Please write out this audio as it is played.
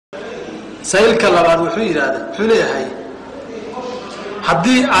سائلك labaad wuxuu yiraahdaa wuxuu leeyahay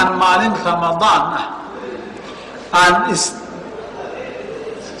hadii aan maalin ramadaan aan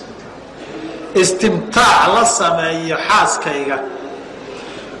istimtaac la sameeyo xaaskayga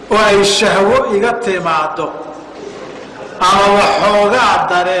oo ay shahwo iga timaado ama waxoogaa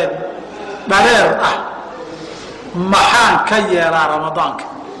dareer maxaan ka yeelaa ramadaanka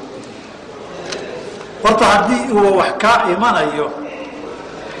horta hadii uu wax ka imanayo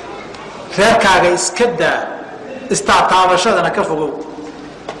reerkaaga iska daa istaataabashadana ka fogow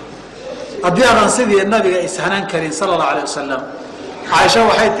haddii aadan sidii nabiga ishanan karin sallallahu alayhi wasallam Aisha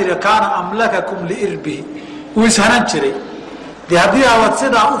waxay tiri kaana amlakakum liirbihi uu ishanan jiray haddii aad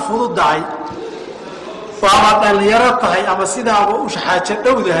sidaa u fududahay ama dhalinyaro tahay ama sidaaba u xaajo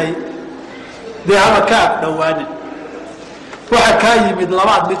dhowdahay haba ka dhawaanin waxa ka yimid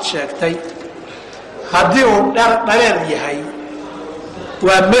labaad mid sheegtay haddii uu dhareer yahay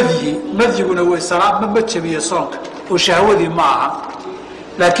waa madhiguna way salaad ma jabiyo soonka oo shahwadii ma aha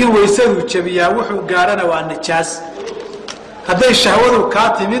laakiin waysadu jabiyaa wuxuu gaarana waa nijaas hadday shahwadu ka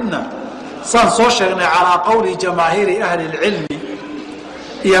timidna san soo sheegnay ala qawli jamaahiri ahli ilmi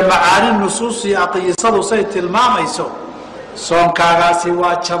iyo macaani nusuusi aqiyasadu say tilmaamayso soonkaagaasi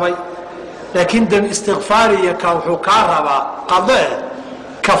waa jabay laakiin dam istighfaar iyo ka wuxuu ka rabaa qadee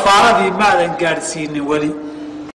kafaaradii maadan gaarsiinin wali